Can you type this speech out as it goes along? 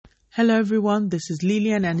Hello everyone, this is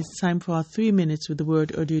Lillian and it's time for our 3 minutes with the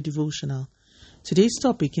word audio devotional. Today's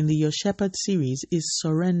topic in the Your Shepherd series is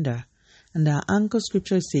surrender, and our anchor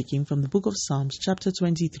scripture is taken from the book of Psalms chapter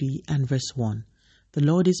 23 and verse 1. The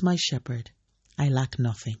Lord is my shepherd, I lack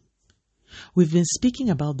nothing. We've been speaking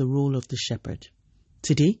about the role of the shepherd.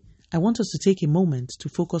 Today, I want us to take a moment to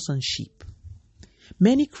focus on sheep.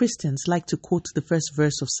 Many Christians like to quote the first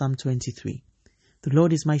verse of Psalm 23. The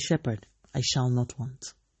Lord is my shepherd, I shall not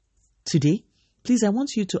want. Today, please, I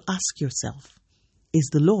want you to ask yourself, is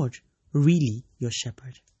the Lord really your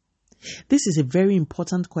shepherd? This is a very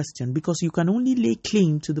important question because you can only lay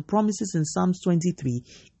claim to the promises in Psalms 23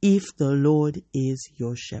 if the Lord is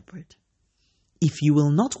your shepherd. If you will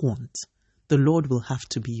not want, the Lord will have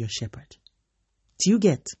to be your shepherd. Do you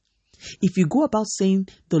get? If you go about saying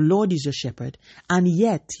the Lord is your shepherd, and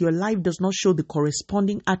yet your life does not show the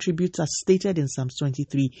corresponding attributes as stated in Psalms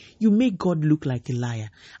 23, you make God look like a liar.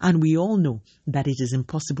 And we all know that it is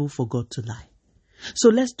impossible for God to lie. So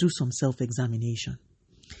let's do some self-examination.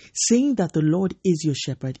 Saying that the Lord is your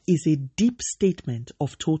shepherd is a deep statement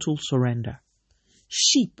of total surrender.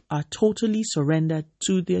 Sheep are totally surrendered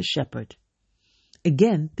to their shepherd.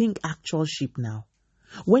 Again, think actual sheep now.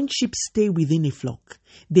 When sheep stay within a flock,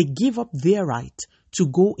 they give up their right to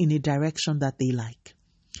go in a direction that they like.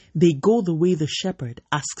 They go the way the shepherd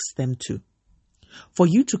asks them to. For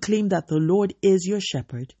you to claim that the Lord is your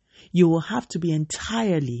shepherd, you will have to be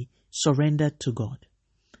entirely surrendered to God.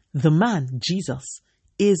 The man, Jesus,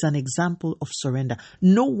 is an example of surrender.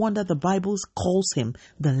 No wonder the Bible calls him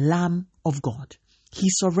the Lamb of God. He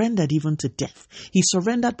surrendered even to death. He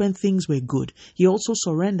surrendered when things were good. He also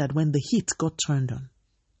surrendered when the heat got turned on.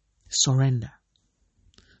 Surrender.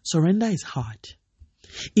 Surrender is hard.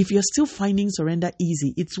 If you're still finding surrender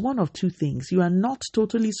easy, it's one of two things. You are not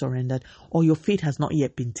totally surrendered, or your faith has not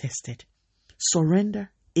yet been tested. Surrender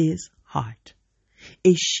is hard.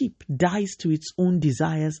 A sheep dies to its own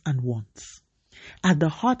desires and wants. At the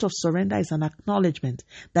heart of surrender is an acknowledgement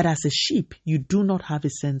that as a sheep, you do not have a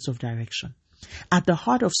sense of direction. At the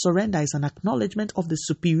heart of surrender is an acknowledgement of the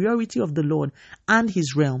superiority of the Lord and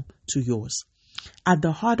his realm to yours. At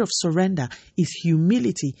the heart of surrender is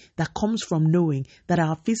humility that comes from knowing that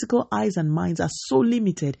our physical eyes and minds are so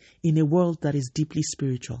limited in a world that is deeply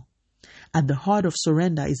spiritual. At the heart of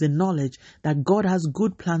surrender is a knowledge that God has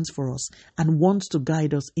good plans for us and wants to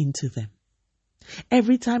guide us into them.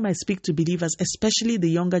 Every time I speak to believers, especially the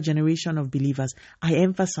younger generation of believers, I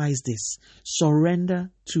emphasize this: surrender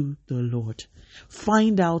to the Lord.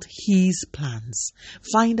 Find out his plans.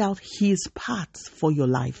 Find out his path for your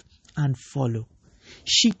life and follow.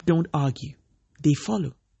 Sheep don't argue, they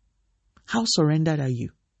follow. How surrendered are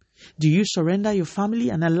you? Do you surrender your family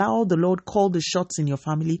and allow the Lord call the shots in your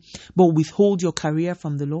family, but withhold your career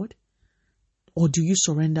from the Lord? Or do you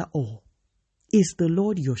surrender all? Is the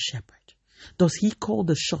Lord your shepherd? Does he call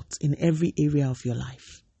the shots in every area of your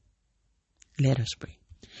life? Let us pray.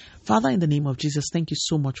 Father, in the name of Jesus, thank you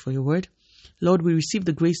so much for your word. Lord, we receive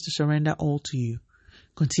the grace to surrender all to you.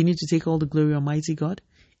 Continue to take all the glory, Almighty God.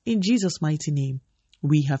 In Jesus' mighty name,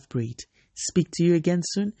 we have prayed. Speak to you again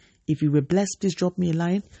soon. If you were blessed, please drop me a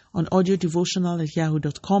line on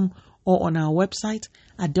audiodevotional@yahoo.com or on our website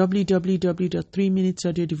at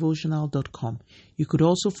www.3minutesaudiodevotional.com. You could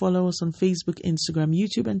also follow us on Facebook, Instagram,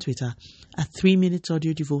 YouTube, and Twitter at 3 Minutes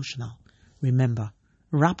Audio Devotional. Remember,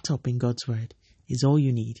 wrapped up in God's Word is all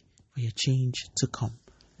you need for your change to come.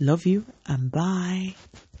 Love you and bye.